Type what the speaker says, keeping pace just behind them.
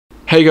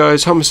Hey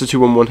guys,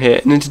 Mr211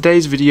 here, and in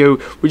today's video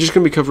we're just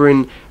going to be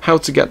covering how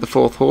to get the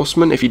 4th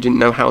Horseman if you didn't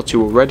know how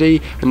to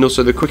already, and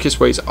also the quickest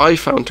ways I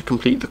found to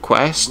complete the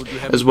quest,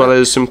 as well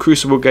as some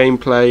Crucible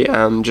gameplay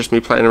and just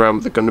me playing around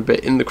with the gun a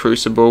bit in the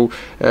Crucible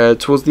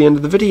towards the end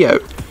of the video.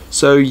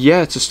 So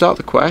yeah, to start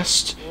the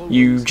quest,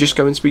 you just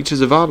go and speak to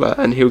Zavala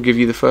and he'll give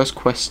you the first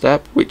quest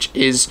step, which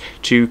is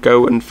to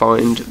go and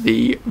find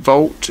the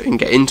vault and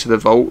get into the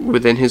vault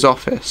within his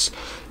office.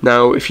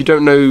 Now, if you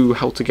don't know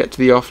how to get to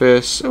the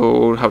office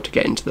or how to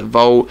get into the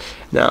vault,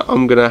 now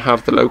I'm going to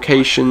have the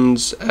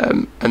locations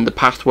and the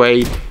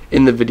pathway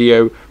in the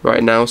video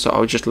right now, so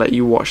I'll just let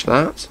you watch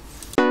that.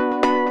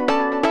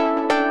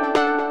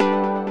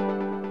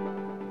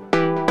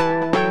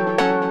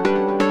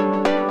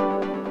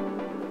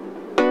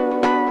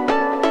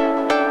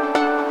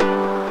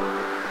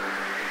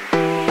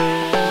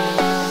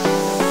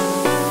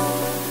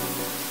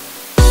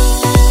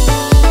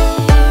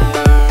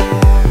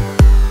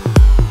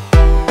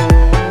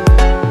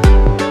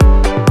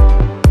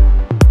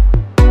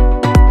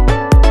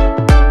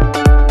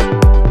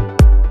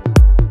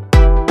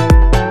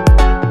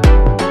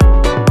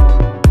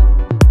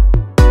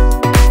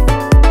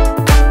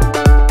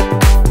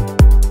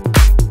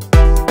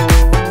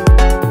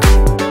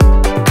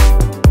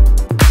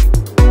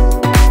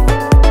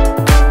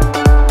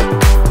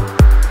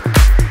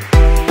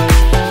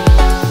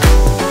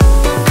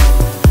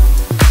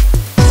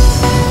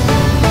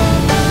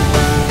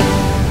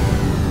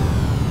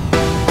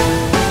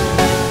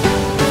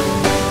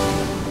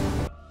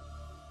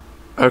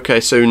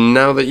 Okay, so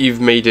now that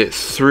you've made it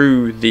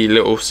through the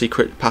little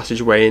secret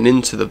passageway and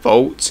into the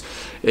vault,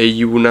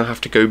 you will now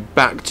have to go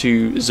back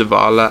to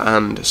Zavala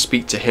and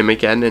speak to him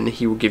again, and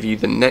he will give you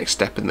the next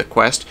step in the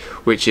quest,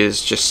 which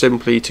is just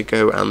simply to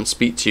go and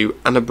speak to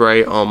Anna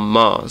Bray on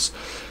Mars.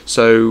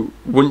 So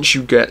once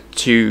you get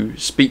to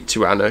speak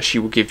to Anna, she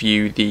will give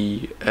you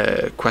the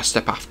quest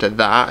step after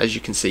that, as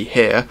you can see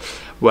here,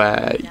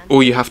 where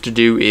all you have to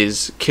do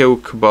is kill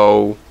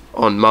Cabal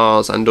on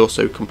Mars and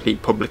also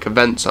complete public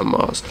events on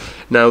Mars.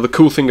 Now, the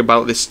cool thing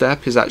about this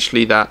step is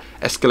actually that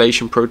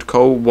escalation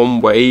protocol,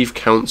 one wave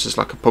counts as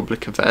like a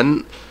public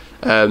event,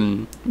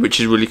 which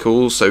is really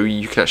cool. So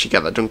you can actually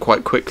get that done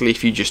quite quickly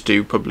if you just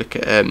do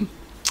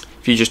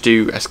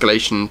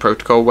escalation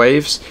protocol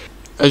waves.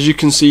 As you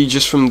can see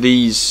just from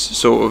these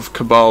sort of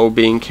Cabal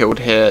being killed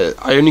here,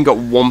 I only got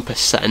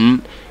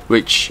 1%,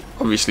 which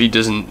obviously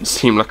doesn't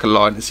seem like a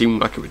lot. It seemed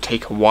like it would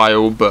take a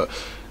while, but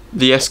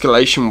the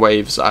escalation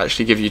waves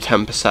actually give you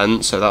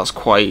 10%, so that's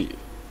quite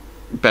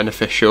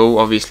beneficial,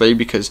 obviously,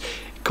 because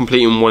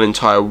completing one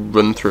entire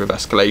run through of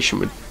escalation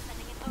would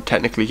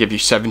technically give you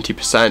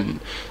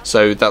 70%,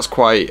 so that's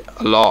quite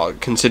a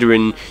lot,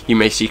 considering you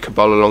may see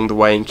Cabal along the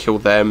way and kill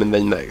them, and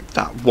then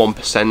that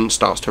 1%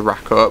 starts to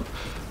rack up.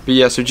 But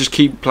yeah, so just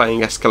keep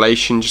playing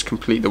escalation, just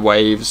complete the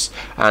waves,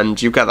 and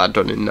you'll get that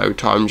done in no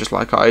time, just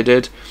like I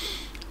did.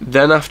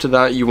 Then after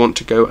that you want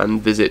to go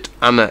and visit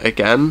Anna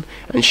again,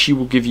 and she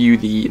will give you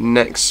the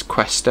next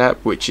quest step,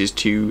 which is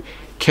to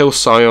kill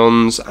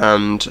Scions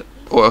and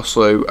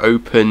also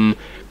open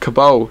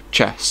Cabal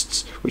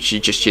chests, which are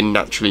just your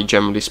naturally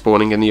generally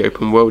spawning in the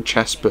open world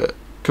chests, but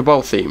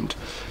Cabal themed.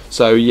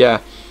 So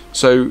yeah,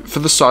 so for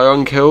the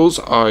Scion kills,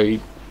 I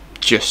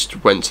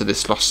just went to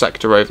this lost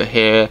sector over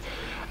here,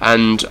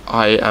 and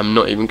I am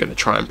not even going to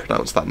try and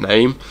pronounce that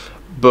name.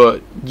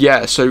 But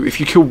yeah, so if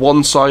you kill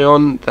one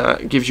Scion,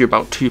 that gives you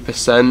about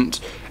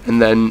 2%,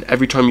 and then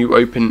every time you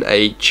open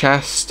a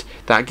chest,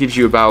 that gives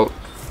you about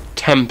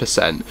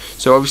 10%.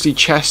 So obviously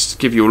chests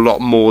give you a lot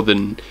more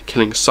than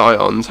killing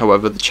Scions,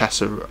 however the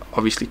chests are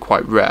obviously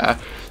quite rare.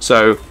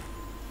 So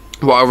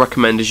what I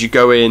recommend is you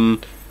go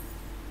in,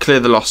 clear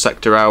the lost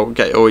sector out,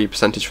 get all your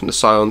percentage from the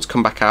Scions,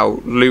 come back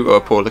out, loot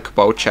up all the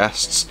Cabal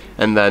chests,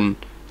 and then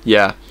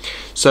yeah.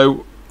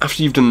 So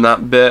after you've done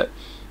that bit,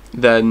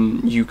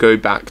 then you go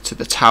back to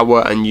the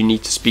tower and you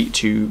need to speak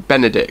to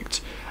Benedict,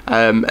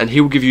 and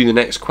he will give you the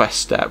next quest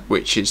step,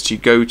 which is to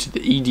go to the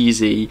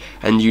EDZ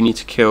and you need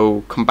to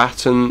kill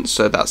combatants,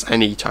 so that's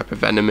any type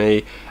of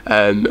enemy,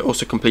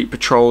 also complete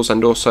patrols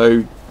and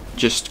also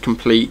just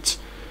complete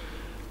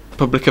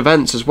public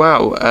events as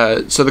well.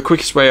 So the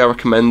quickest way I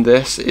recommend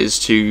this is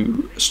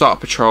to start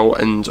a patrol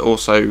and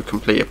also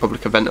complete a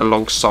public event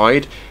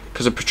alongside,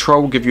 because a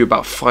patrol will give you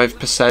about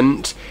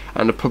 5%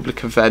 and a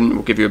public event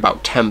will give you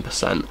about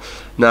 10%.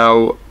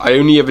 Now, I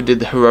only ever did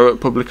the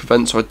heroic public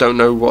event, so I don't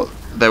know what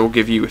they will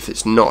give you if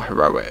it's not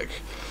heroic.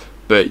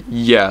 But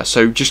yeah,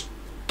 so just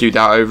do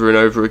that over and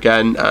over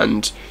again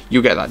and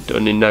you'll get that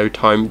done in no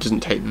time. It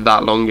doesn't take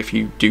that long if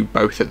you do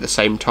both at the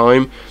same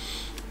time.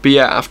 But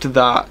yeah, after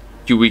that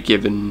you'll be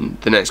given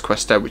the next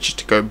quest step, which is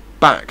to go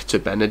back to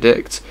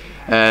Benedict,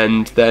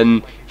 and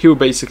then he will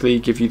basically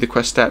give you the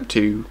quest step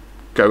to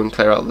go and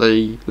clear out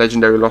the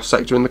legendary lost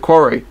sector in the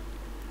quarry.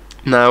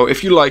 Now,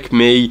 if you like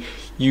me,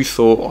 you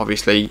thought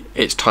obviously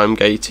it's time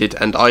gated,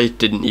 and I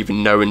didn't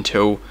even know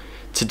until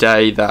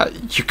today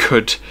that you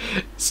could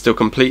still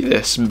complete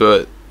this,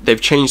 but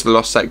they've changed the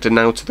lost sector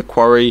now to the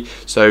quarry.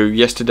 So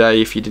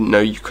yesterday, if you didn't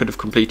know, you could have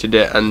completed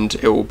it, and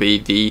it will be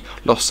the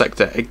lost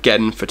sector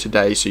again for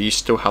today, so you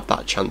still have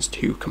that chance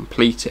to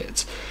complete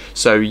it.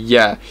 So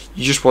yeah,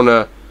 you just want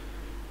to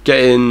get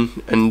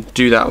in and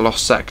do that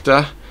lost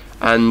sector.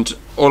 And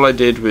all I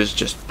did was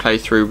just play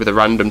through with a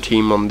random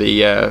team on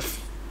the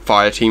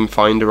Fire Team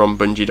Finder on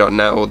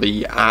Bungie.net, or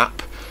the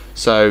app.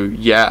 So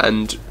yeah,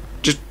 and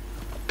just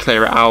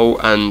clear it out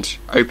and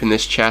open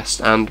this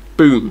chest, and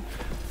boom,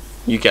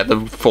 you get the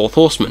fourth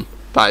horseman.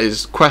 That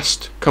is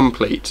quest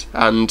complete,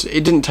 and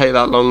it didn't take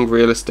that long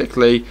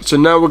realistically. So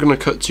now we're going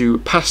to cut to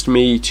past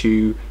me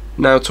to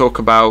now talk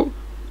about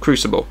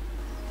Crucible.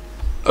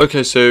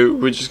 Okay, so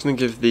we're just going to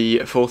give the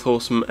fourth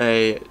horseman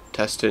a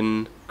test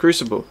in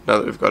Crucible now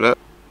that we've got it.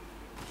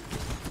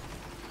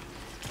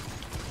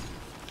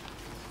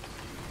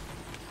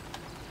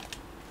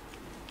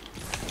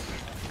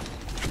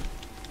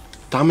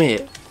 Damn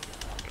it.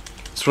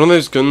 It's one of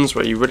those guns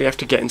where you really have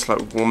to get into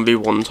like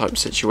 1v1 type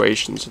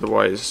situations,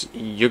 otherwise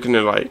you're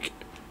gonna like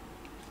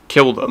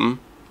kill them.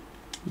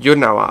 You're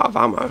now out of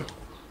ammo.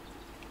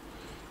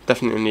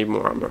 Definitely need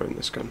more ammo in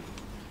this gun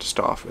to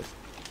start off with.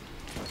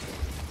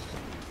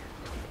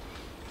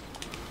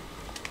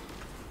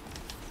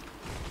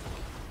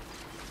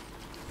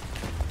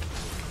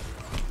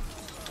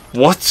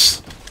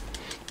 What?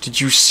 Did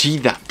you see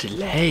that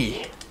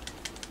delay?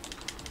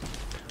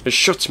 I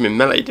shot him and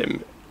meleeed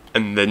him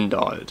and then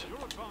died.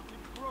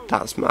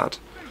 That's mad.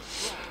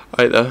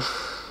 Right there.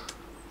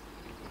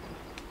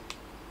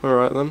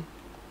 Alright then.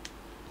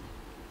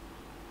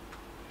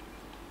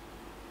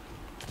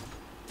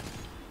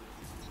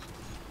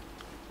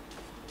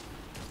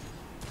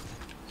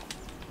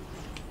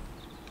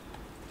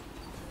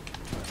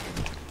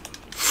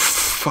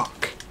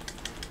 Fuck.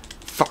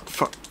 Fuck.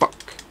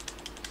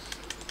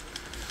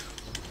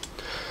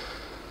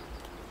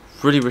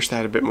 Really wish they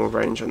had a bit more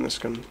range on this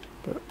gun,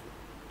 but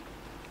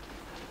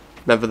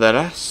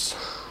nevertheless.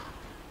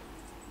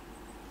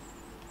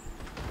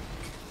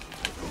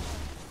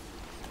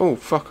 Oh,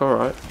 fuck,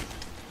 alright.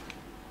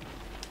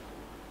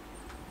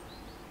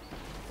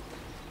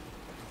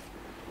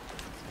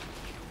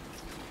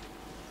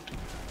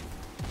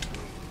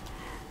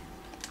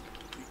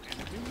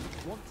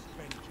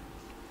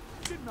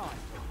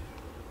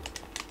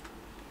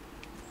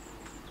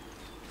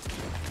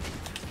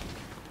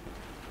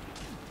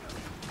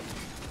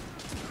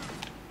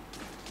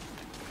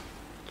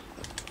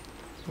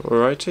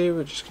 Alrighty,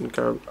 we're just going to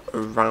go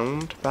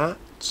around that.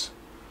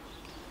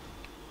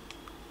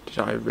 Did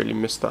I really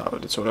miss that, or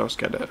did someone else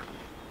get it?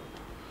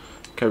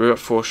 Okay, we got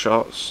 4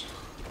 shots.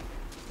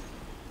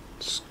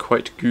 It's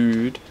quite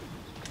good.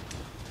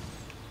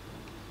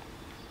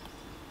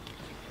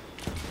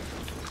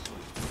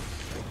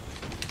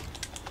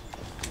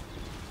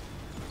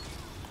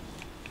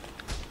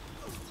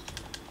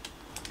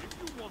 If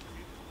you want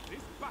it,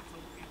 this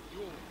battle is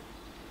yours.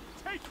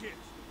 Take it!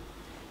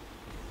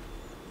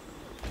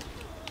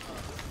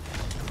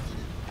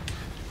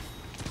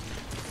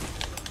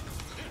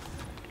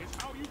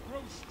 You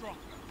grow strong.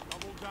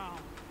 Double down.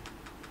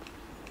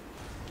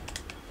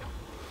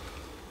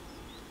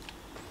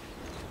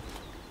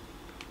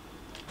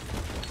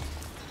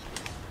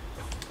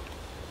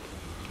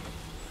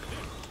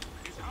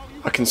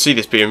 I can see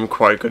this being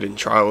quite good in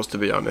trials, to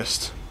be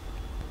honest.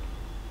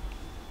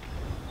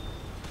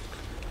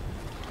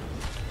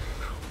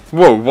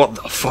 Whoa, what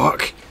the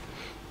fuck?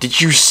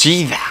 Did you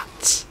see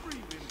that?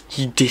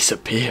 He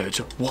disappeared.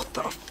 What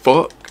the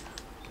fuck?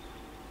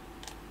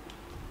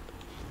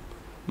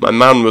 My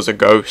man was a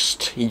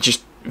ghost. He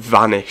just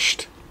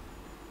vanished.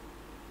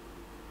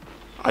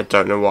 I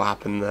don't know what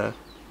happened there.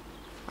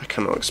 I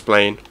cannot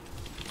explain.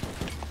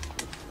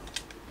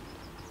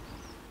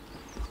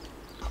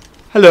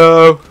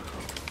 Hello.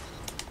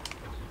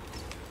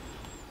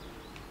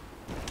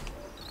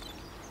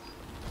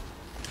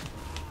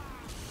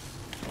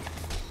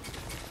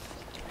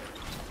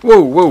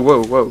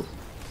 Whoa.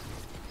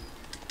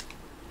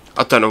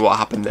 I don't know what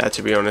happened there,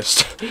 to be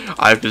honest.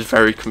 I was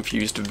very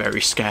confused and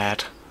very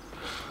scared.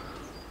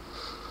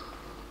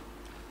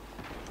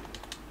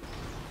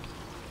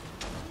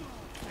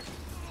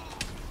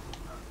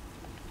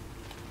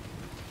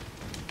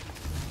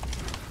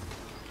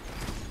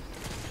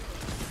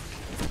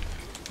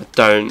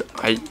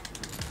 I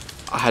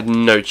had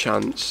no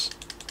chance.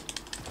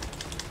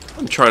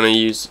 I'm trying to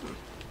use.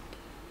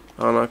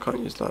 Oh no, I can't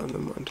use that. Never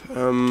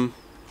mind.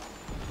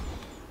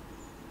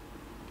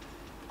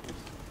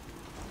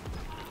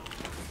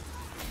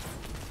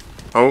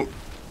 Oh,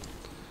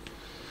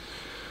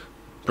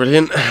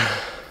 brilliant.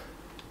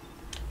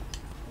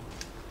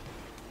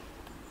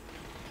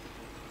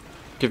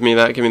 Give me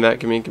that. Give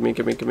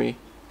me.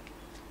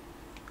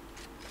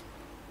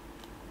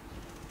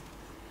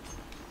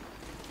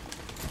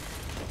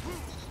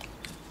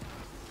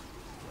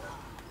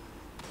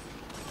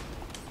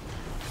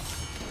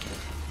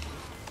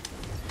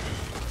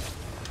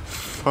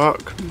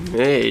 Fuck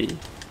me.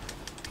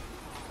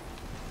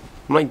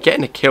 I'm like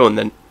getting a kill and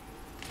then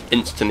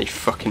instantly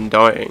fucking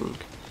dying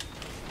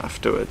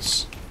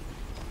afterwards.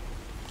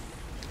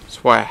 It's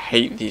That's why I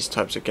hate these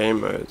types of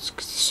game modes,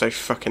 because it's so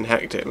fucking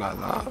hectic like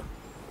that.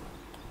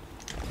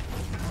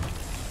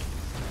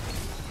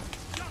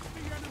 Shut the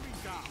enemy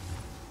down.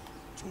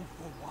 2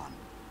 for 1.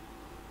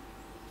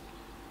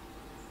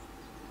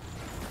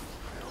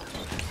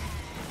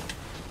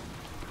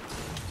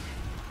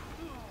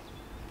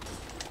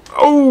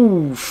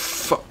 Oh,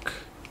 fuck.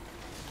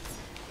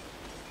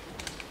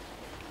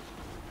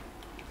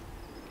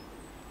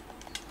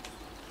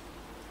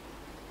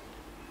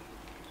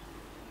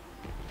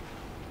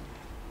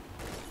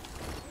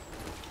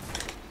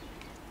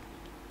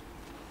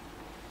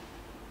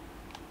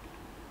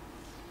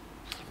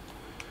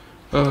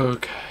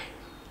 Okay.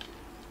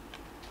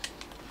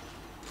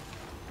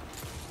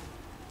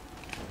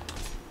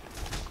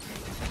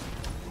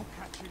 You're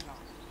catching up.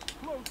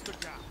 Close the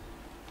gap.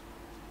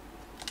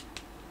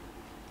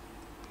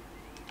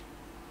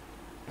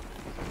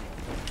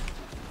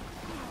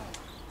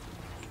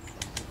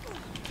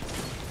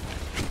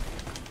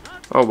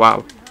 Oh,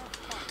 wow.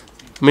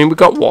 I mean, we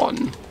got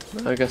one.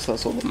 I guess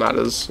that's all that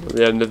matters at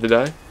the end of the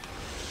day.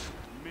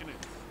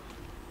 Minutes.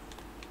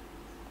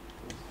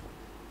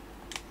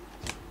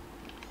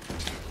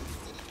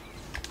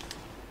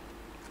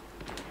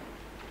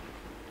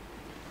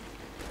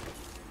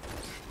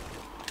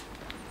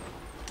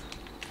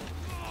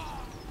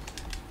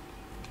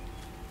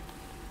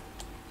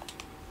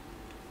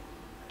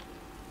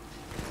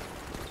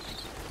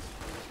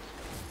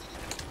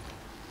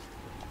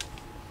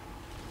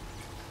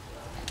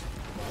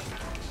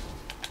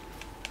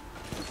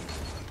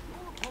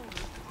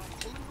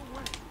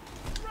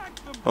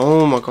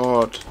 Oh my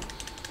god.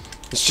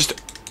 It's just...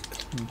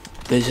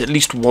 There's at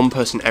least one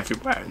person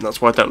everywhere, and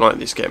that's why I don't like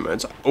these game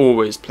modes. I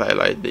always play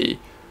like the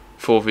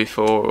 4v4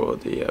 or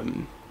the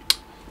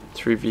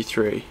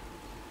 3v3.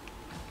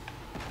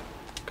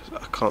 Because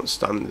I can't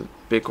stand the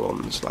big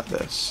ones like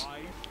this.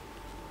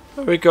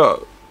 Oh, we've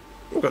got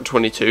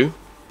 22.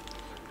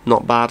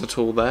 Not bad at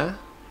all there.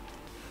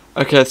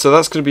 Okay, so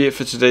that's going to be it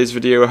for today's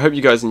video. I hope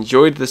you guys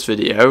enjoyed this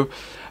video,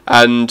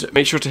 and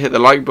make sure to hit the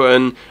like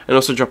button and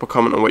also drop a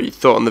comment on what you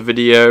thought on the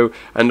video,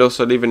 and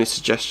also leave any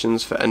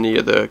suggestions for any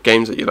other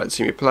games that you'd like to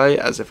see me play,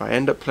 as if I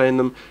end up playing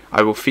them,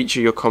 I will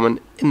feature your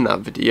comment in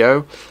that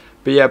video.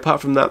 But yeah, apart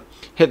from that,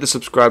 hit the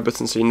subscribe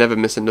button so you never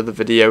miss another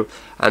video,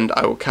 and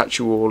I will catch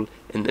you all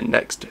in the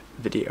next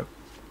video.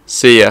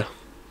 See ya.